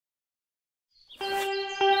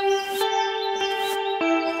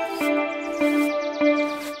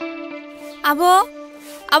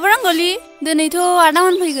आब' रांगलि दिनैथ'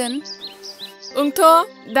 आदामोन फैगोन ओंथ'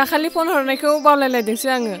 दाखालि फन हरनायखौ बावलायलायदोंसो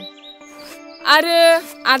आङो आरो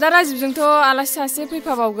आदा राजिबजोंथ' आलासि सासे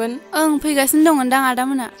फैफाबावगोन ओं फैगासिनो दंमोनदां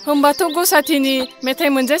आदामोना होमबाथ' गसाथिनि मेथाइ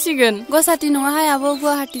मोनजासिगोन गसाथि नङाहाय आब'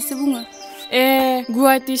 गुवाहाटीसो बुङो ए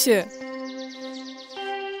गुवाहाटीसो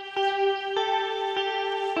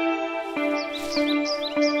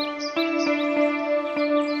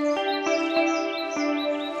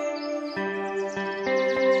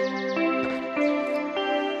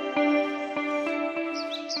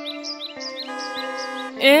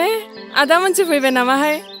ए आदा मोनसे फैबाय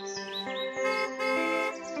नामाहाय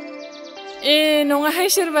ए नङाहाय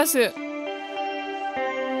सोरबासो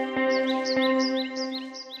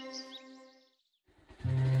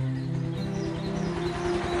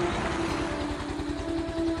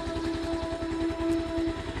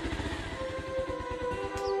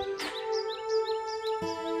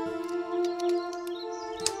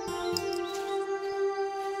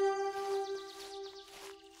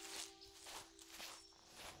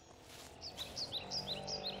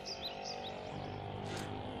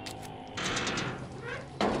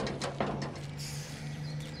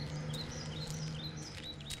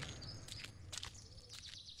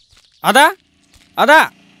आदा आदा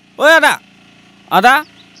ओइ आदा आदा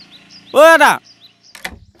ओइ आदा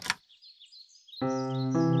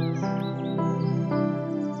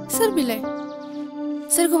सोर बिलाय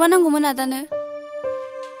सोरखौबा नांगौमोन आदानो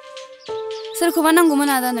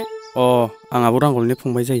अ आं आब' रांगलनि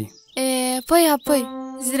फंबाय जायो ए फै हाब फै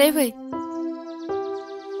जिराय फै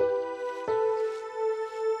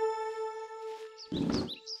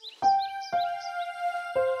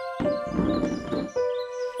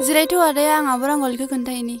जिरायथ' आदाया आं आब' रांगलिखौ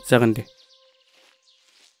खोन्थाहैनि जागोन दे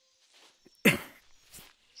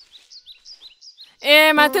ए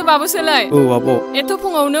माथो बाबुसोलाय औ आब' एथ'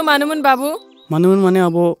 फुङावनो मानोमोन बाबु मानोमोन माने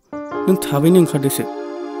आब' नों थाबैनो ओंखारदोसो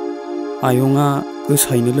आयंआ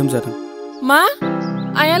गोसायैनो लोमजादों मा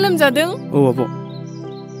आइया लोमजादों औ आब'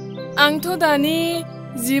 आंथ' दानि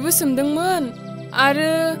जिबो सोमदोंमोन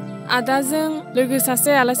आरो आदाजों लोगो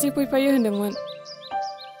सासे आलासि फैफायो होनदोंमोन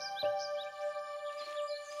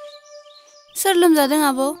सोर लोमजादों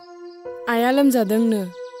आब' आइया लोमजादोंनो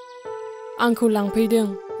आंखौ लांफैदों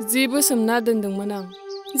जिबो सोमना दोनदोंमोन आं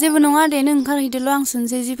जेबो नङा दे नों ओंखारहैदोल' आं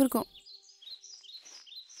सुनसै जिफोरखौ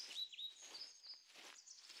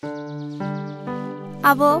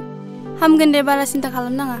आब' हामगोन दे बारा सिन्था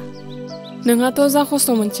खालामनाङा नोंहाथ' जा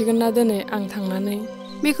खस्थ' मोनसिगोन ना दिनै आं थांनानै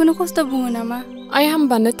बेखौनो खस्थ' बुङो नामा आइ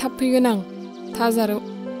हामबानो थाब फैगोन आं थाजारौ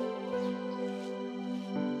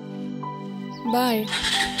बाय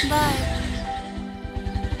बाय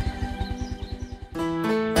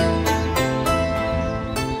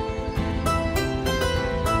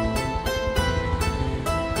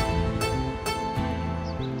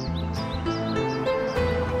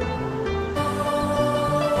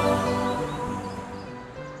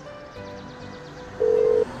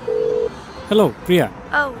हेलौ प्रिया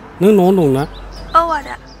औ नों न'आव दंना औ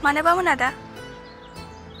आदा मानोबामोन आदा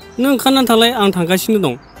नों ओंखारनानै थालाय आं थांगासिनो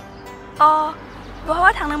दं अ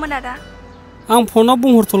बहाबा थांनोमोन आदा आं फनाव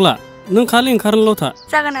बुंहरथ'ला नों खालि ओंखारनोल' था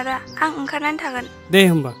जागोन आदा आं ओंखारनानै थागोन दे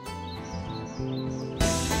होमबा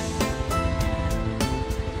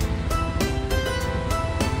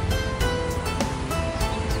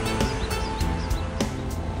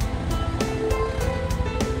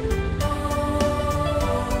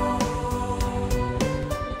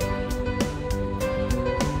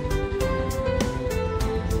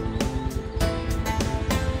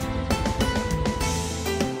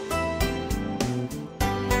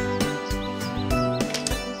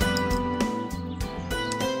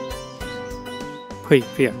फै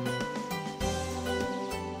प्रिया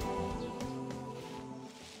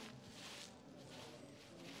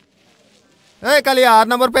कालिया 8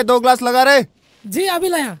 नंबर पे 2 ग्लास लगा रे जी अभी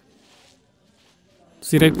लाया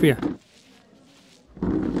जिराय प्रिया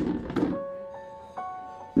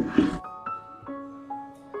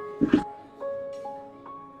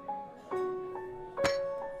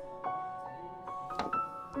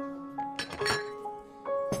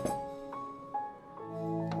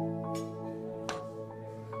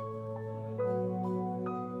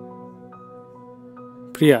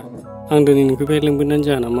प्रिया आं दिनै नोंखौ बेहाय लिंबोनायनि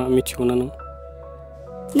जाहोना मा मिथिगौना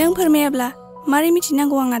नों फोरमायाब्ला मारै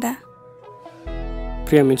मिथिनांगौ आं आदा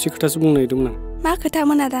प्रिया मोनसे खोथासो बुंनो नागिरदोंमोन आं मा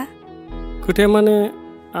खोथामोन आदा खोथाया माने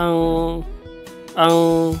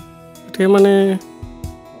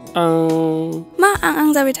मा आं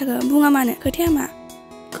जाबाय थाखो बुङा मानो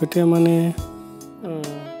खोथाया माने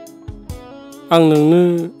आं नोंनो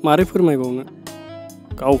मारै फोरमायबावनो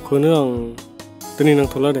गावखौनो आं दिनै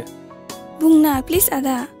नांथ'ला दे बुंना प्लिज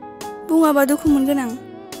आदा बुङाबा दुखु मोनगोन आं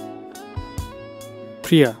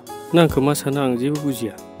प्रिया नों आंखौ मा सानो आं जेबो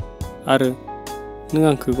बुजिया आरो नों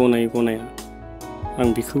आंखौ गनायो गनाया आं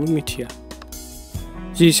बेखौबो मिथिया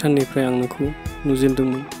जि साननिफ्राय आं नोंखौ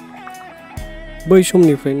नुजेनदोंमोन बै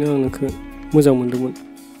समनिफ्रायनो आं नोंखौ मोजां मोनदोंमोन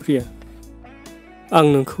प्रिया आं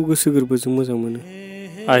नोंखौ गोसो गोरबोजों मोजां मोनो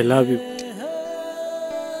आइ लाभ इउ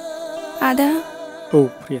आदा औ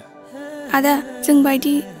प्रिया आदा जों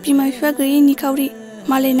बायदि बिमा बिफा गैयै निखावरि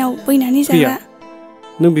मालायनाव बैनानै प्रिया जाग्रा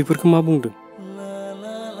नों बेफोरखौ मा बुंदों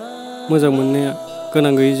मोजां मोननाया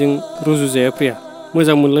गोनां गैयैजों रुजुजाया प्रिया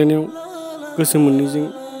मोजां मोनलायनायाव गोसो मोननैजों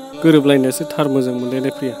गोरोबलायनायासो थार मोजां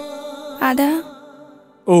मोनलायनाय प्रिया आदा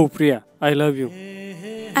औ प्रिया आइ लाभ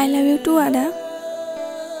इउ टु आदा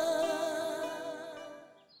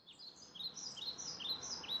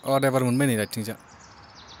ड्राइभार मोनबाय नै राइथिंजा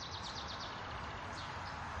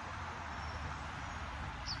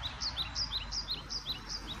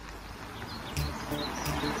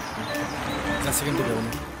जासिगोन दे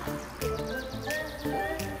बेयावनो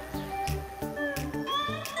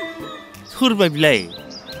सोरबा बिलाय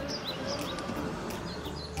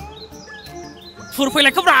सोर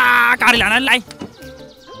फैलायखौ ब्रा गारि लानानै लाय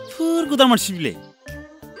सोर गोदान मानसि बिलाय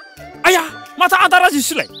आया माथो आदा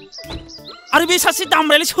राजिसोलाय आरो बे सासे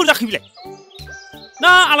दामब्रायालाय सोर जाखो बिलाय ना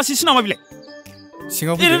आलासिसो नामा बिलाय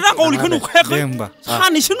सिङाव एरैनो गावनिखौ नुखायाखै दे होमबा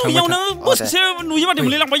सानैसो नुयियावनो बोसोरसे नुयि बादि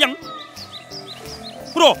मोनलाय लांबाय आं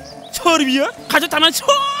र' सोर बियो खाथियाव थानानै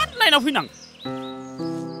सोर नायना फैनां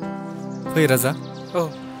फै राजा औ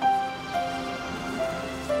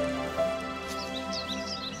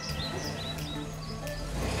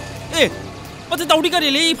ए माथो दावदै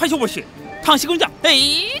गारियालाय फायसबायसो थांसिगोन जा ओइ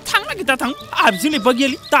थांनो नागिरदा थां आहा बिजों लेब्बा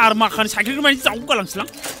गैयालै दार माखानि साइकेल गोमानि जाव गालांसैलां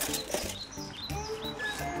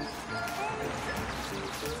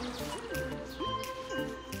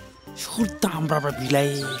सोर दामब्राब्रा बिलाय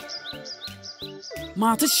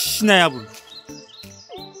माथो सिनायाबो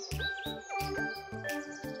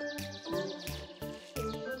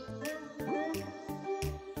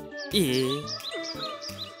ए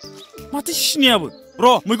माथो सिनायाबो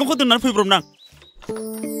र' मैगंखौ दोननानै फैब्रबनां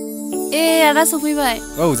ए आदा सफैबाय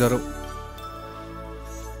औ जारौ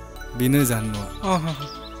बेनो जाहोन नङा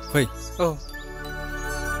फै औ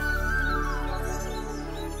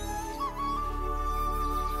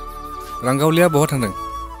रांगावलिया बहा थांदों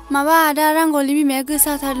माबा आदा रांग'लि बिमाया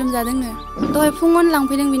गोसाथार लोमजादोंनो दहाय फुङावनो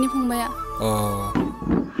लांफैदों बिनि फंबाया अ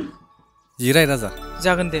जिराय राजा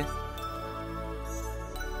जागोन दे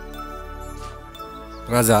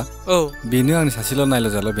राजा औ बेनो आंनि सासेल'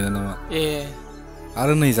 नायल' जाल' बिनानावा ए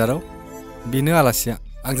आरो नै जारौ बेनो आलासिया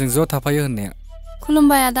आंजों ज' थाफायो होननाया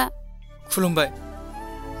खुलुमबाय आदा खुलुमबाय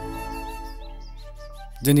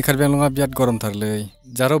जोंनि कार्बि आंलंआ बिराद गरमथारलै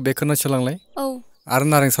जारौ बेखौनो सोलांलाय औ आरो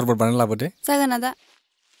नारें सरबत बानायना लाबोदे जागोन आदा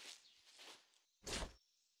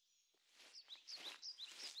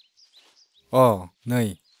अ नै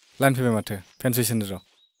लाइन फैबाय माथो फेन सुइसोनो र'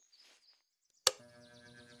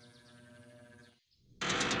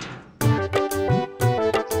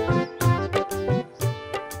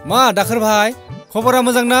 मा दाखोर भाई खबरा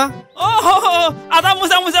मोजां ना आदा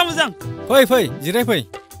मोजां मोजां मोजां फै फै जिराय फै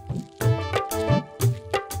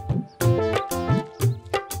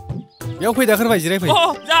बेयाव फै दाखोर भाई जिराय फै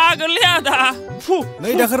जागोनलै आदा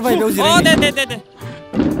नै दाखोर भाई बेयाव जिराय दे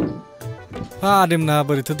हा आदेमना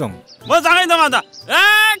बोरैथो दं मोजाङै दं आदा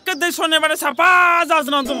एखे दै सननाय बादि साफा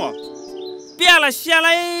जाजोबनानै दङ बे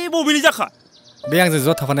आलासियालाय बबेनि जाखो बे आंजों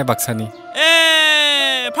ज' थाफानाय बाक्सानि ए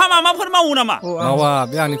फामा माफोर मावो नामा मावा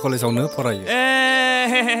बे आंनि कलेजावनो फरायो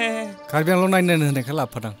कार्बि आंलं नायनो होननायखाय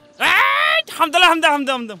लाबोफादां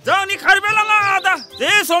हामदो जोंनि कार्बि आंलंआ आदा जे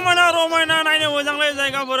समायना रमायना नायनो मोजांलै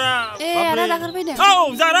जायगाफोरा ए आदा दाखोर फैदों औ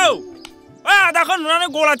जारौ आदाखौ नुनानै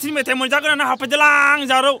गलाथिनि मेथाइ मोनजागोन होनना हाबफैदोलां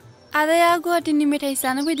जारौ आदाया गुवाहाटीनि मेथाइ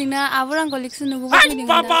जानो फैदोंना आब' रांग'लिखौसो नुबोबाय फैदों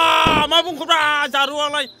बाबा मा बुंखोब्रा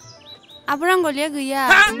जारुआलाय आब' रांग'लिया गैया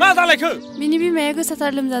मा जालायखो बिनि बिमाया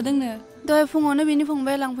गोसाथार लोमजादोंनो दहाय फुङावनो बिनि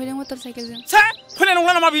फंबाया लांफैदों मटर साइकेलजों फैनाय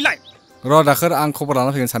नंला नामा बिलाय र' दाखोर आं खबर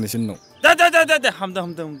लाना फैगोन सानैसोनि उनाव दे हामदो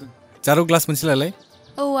जारौ ग्लास मोनसे लायलाय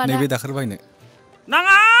औ आदा नैबे दाखोर बायनो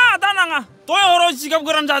नाङा आदा नाङा दहाय हराव जिगाब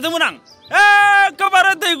गोरान जादोंमोन आं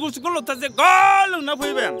एखेबारे दै गुसुखौ लथासे गल लोंना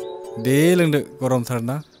फैबाय आं दे लोंदो गरमथार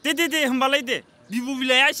ना दे होमबालाय दे बिबु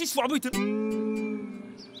बिलाइआ एसे सुहाब हैथों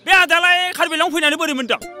बे आदालाय कार्बि आंलं फैनानै बोरै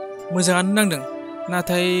मोनदों मोजाङानो नांदों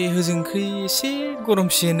नाथाय होजोंखै एसे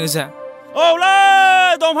गरमसिन ओजा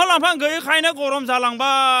औलै दंफां लांफां गैयैखायनो गरम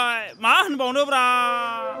जालांबाय मा होनबावनोब्रा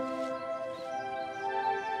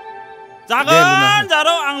जागोन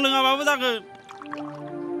जारौ आं लोङाबाबो जागोन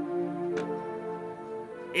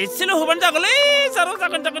एसेल' होबानो जागोनलै जारौ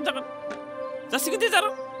जागोन जासिगोन दे जारो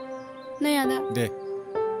नै आदा दे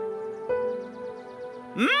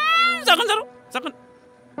जागोन जारो जागोन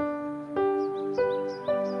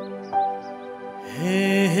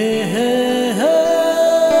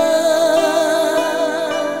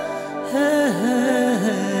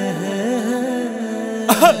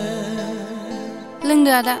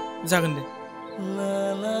लोंदो आदा जागोन दे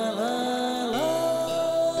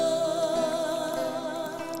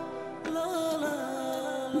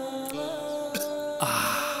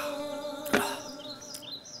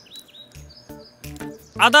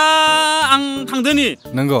आदा आं थांदोनि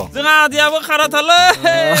नंगौ जोंहा आदैयाबो खाराथारलै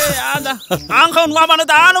आदा आंखौ नुवाबानो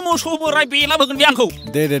दानो मोसौ बोराय बेलाबोगोन बे आंखौ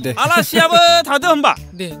दे दे दे आलासियाबो थादो होमबा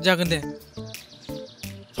दे जागोन दे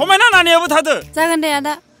समायना नानियाबो थादो जागोन दे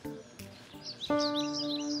आदा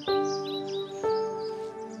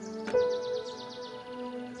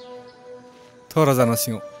थरा जाना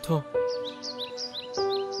सिङाव थ'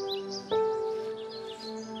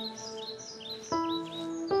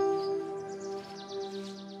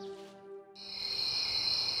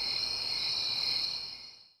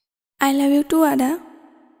 I love you too आदा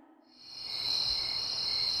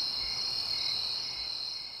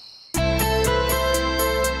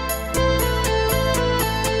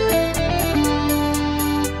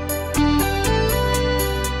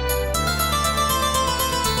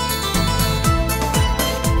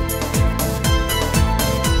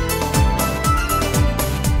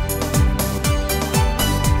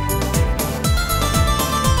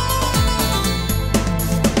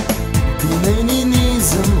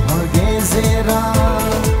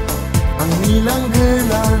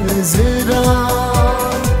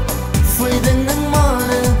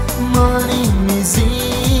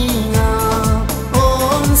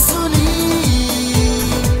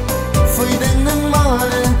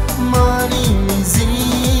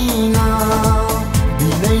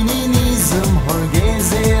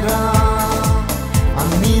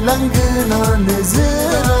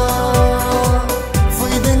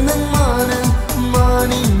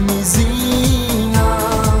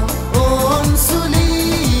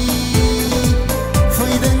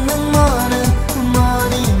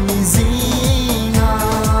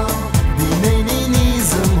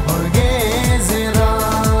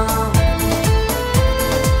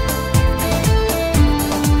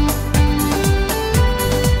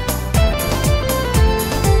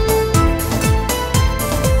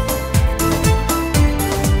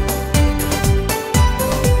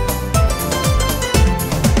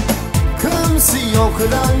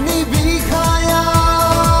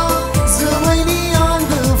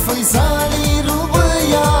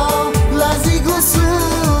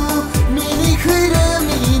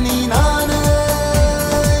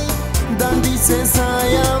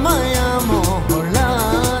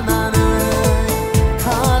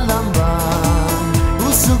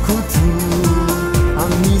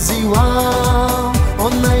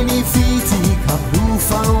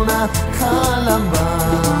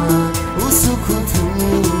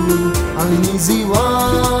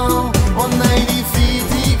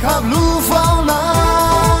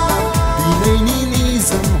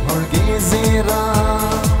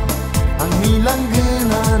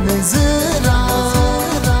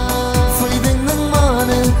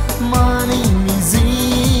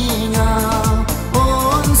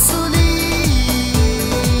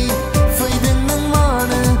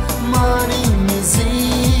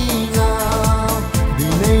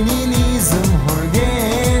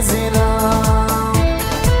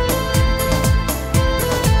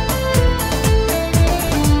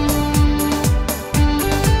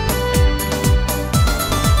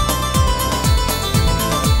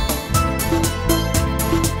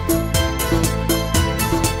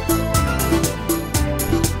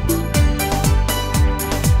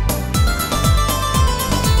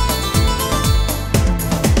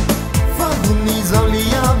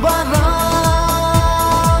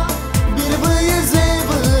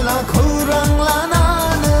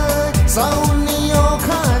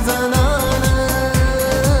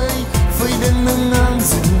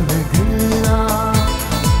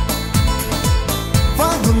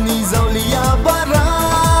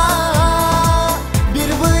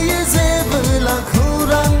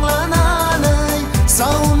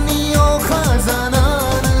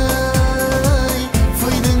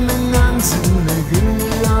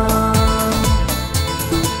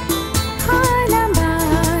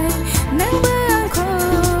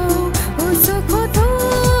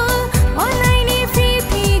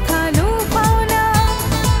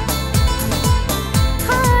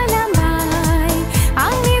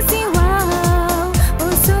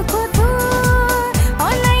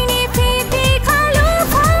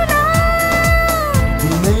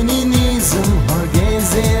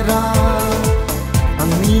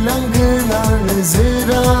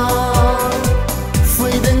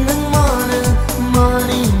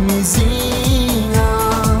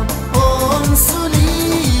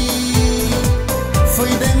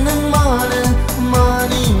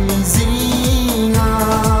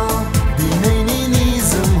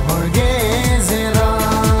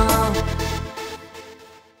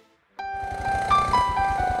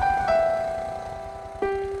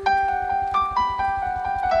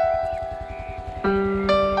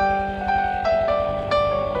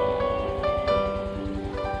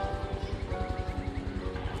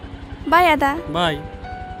बाय आदा बाय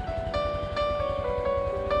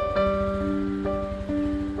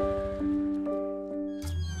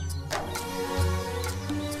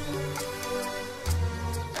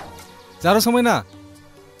जारौ समायना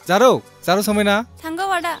जारौ समायना थांगौ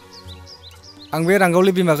आदा आं बे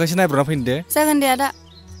रांगावली बिमाखौ एसे नायब्रबना फैनो दे जागोन दे आदा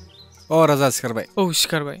अ राजा सिखारबाय औ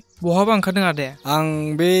सिखारबाय बहाबा ओंखारदों आदाया आं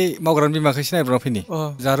बे मावग्रानि बिमाखौ एसे नायब्रबना फैनि अ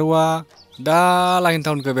जारौआ दा लाइन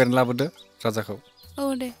टाउनखौ बेरायनो लाबोदो राजाखौ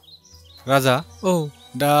औ दे राजा औ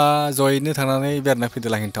दा जयैनो थांनानै बेरायना फैदो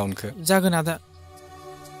लाइन टाउनखौ जागोन आदा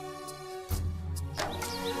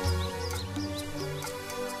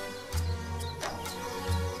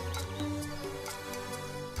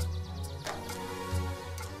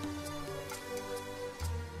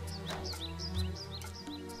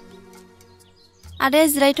आदाया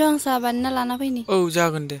जिरायथ' आं साहा बानायना लाना फैनि औ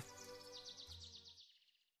जागोन दे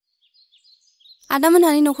आदा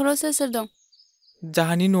मोनहानि न'खराव सोर सोर दं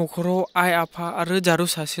जाहानि न'खराव आइ आफा आरो जारौ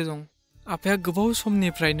सासे दं आफाया गोबाव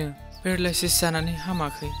समनिफ्रायनो पेरालाइसिस जानानै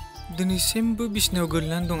हामाखै दिनैसिमबो बिसिनायाव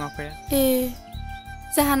गोलैनानै दं आफाया ए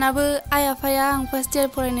जाहानाबो आइ आफाया आं फार्स्ट इयार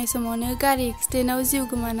फरायनाय समावनो गारि एक्सिडेन्टआव जिउ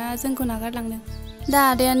गोमाना जोंखौ नागारलांदों दा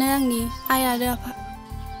आदायानो आंनि आइ आरो आफा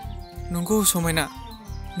नंगौ समायना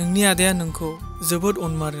नोंनि आदाया नोंखौ जोबोद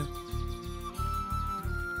अनमारो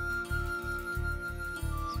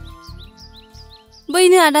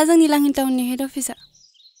बैनो आदा जोंनि लांहिन टाउननि हेड अफिसा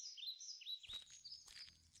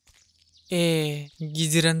ए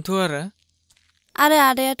गिदिरानोथ' आरो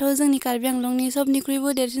आदायाथ' जोंनि कार्बि आंलंनि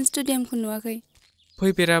सबनिख्रुइबो देरसिन स्टेडियामखौ नुवाखै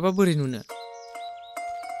फैफेराबा बोरै नुनो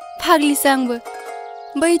फाग्लिसो आंबो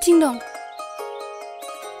बैथिं दं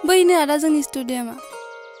बैनो आदा जोंनि स्टेडियामा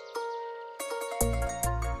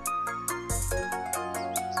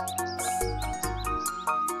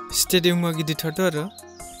स्टेडियामा गिदिरथारथ' आरो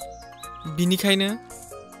बिनिखायनो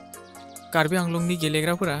कार्बि आंलंनि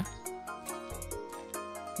गेलेग्राफोरा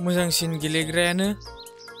मोजांसिन गेलेग्रायानो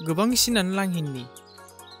गोबांसिनानो लांहिननि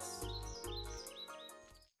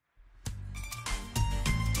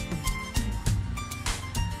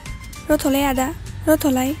रथ'लाय आदा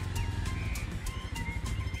रथ'लाय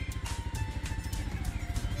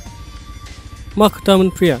मा खोथामोन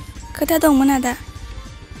प्रिया खोथा दंमोन आदा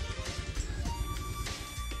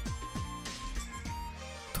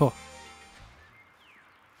थ'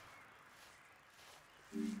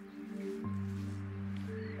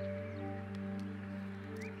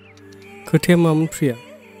 खोथाया मामोन प्रिया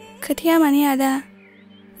खोथाया माने आदा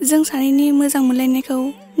जों सानैनि मोजां मोनलायनायखौ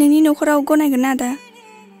नोंनि न'खराव गनायगोन ना आदा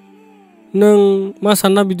नों मा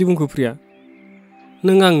सानना बिदि बुंखो प्रिया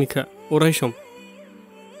नों आंनिखा अराय सम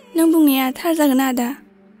नों बुंनाया थार जागोन ना आदा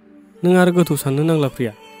नों आरो गोथौ साननो नांला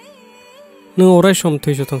प्रिया नों अराय सम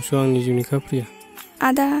थैस' थांस' आंनि जिउनिखा प्रिया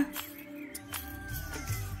आदा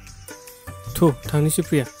थ' थांनोसै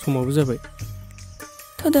प्रिया समाबो जाबाय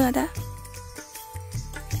थ'दो आदा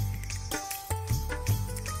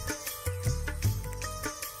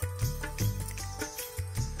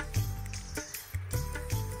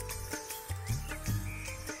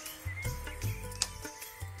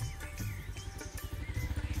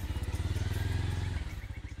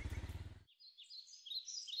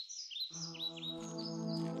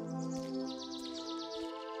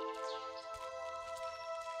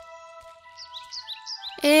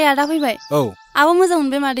ए आदा फैबाय औ आबो मोजां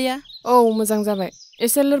मोनबाय मादैया औ मोजां जाबाय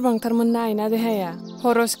एसे लोरबांथारमोन ना आइना देहाया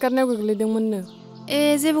हराव सिखारनायाव गोग्लैदोंमोननो ए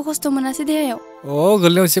जेबो खस्थ' मोनासै देहायाव अ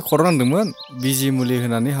गोरलैयाव एसे खर' नांदोंमोन बिजि मुलि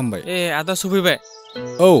होनानै हामबाय ए आदा सफैबाय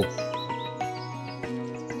औ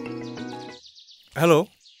हेल'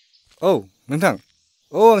 औ नोंथां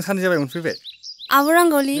औ आं सानसे जाबाय मोनफैबाय आब'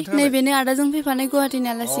 रांगौली नैबेनो आदाजों फैफानाय गुवाहाटीनि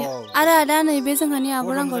आलासिया आरो आदा नैबे जोंहानि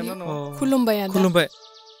आब' रांगौली खुलुमबाय आदा खुलुमबाय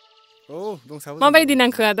माबायदि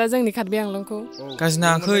नांखो आदा जोंनि कार्बि आंलंखौ गाज्रि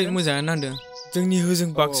नाङाखै मोजाङानो नांदों जोंनि होजों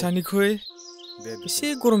बाक्सानिख्रुइ एसे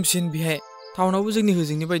गरमसिन बेहाय टाउनावबो जोंनि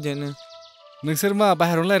होजोंनि बायदियानो नोंसोर मा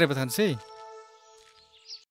बाहेरायावनो रायज्लायबाय थानोसै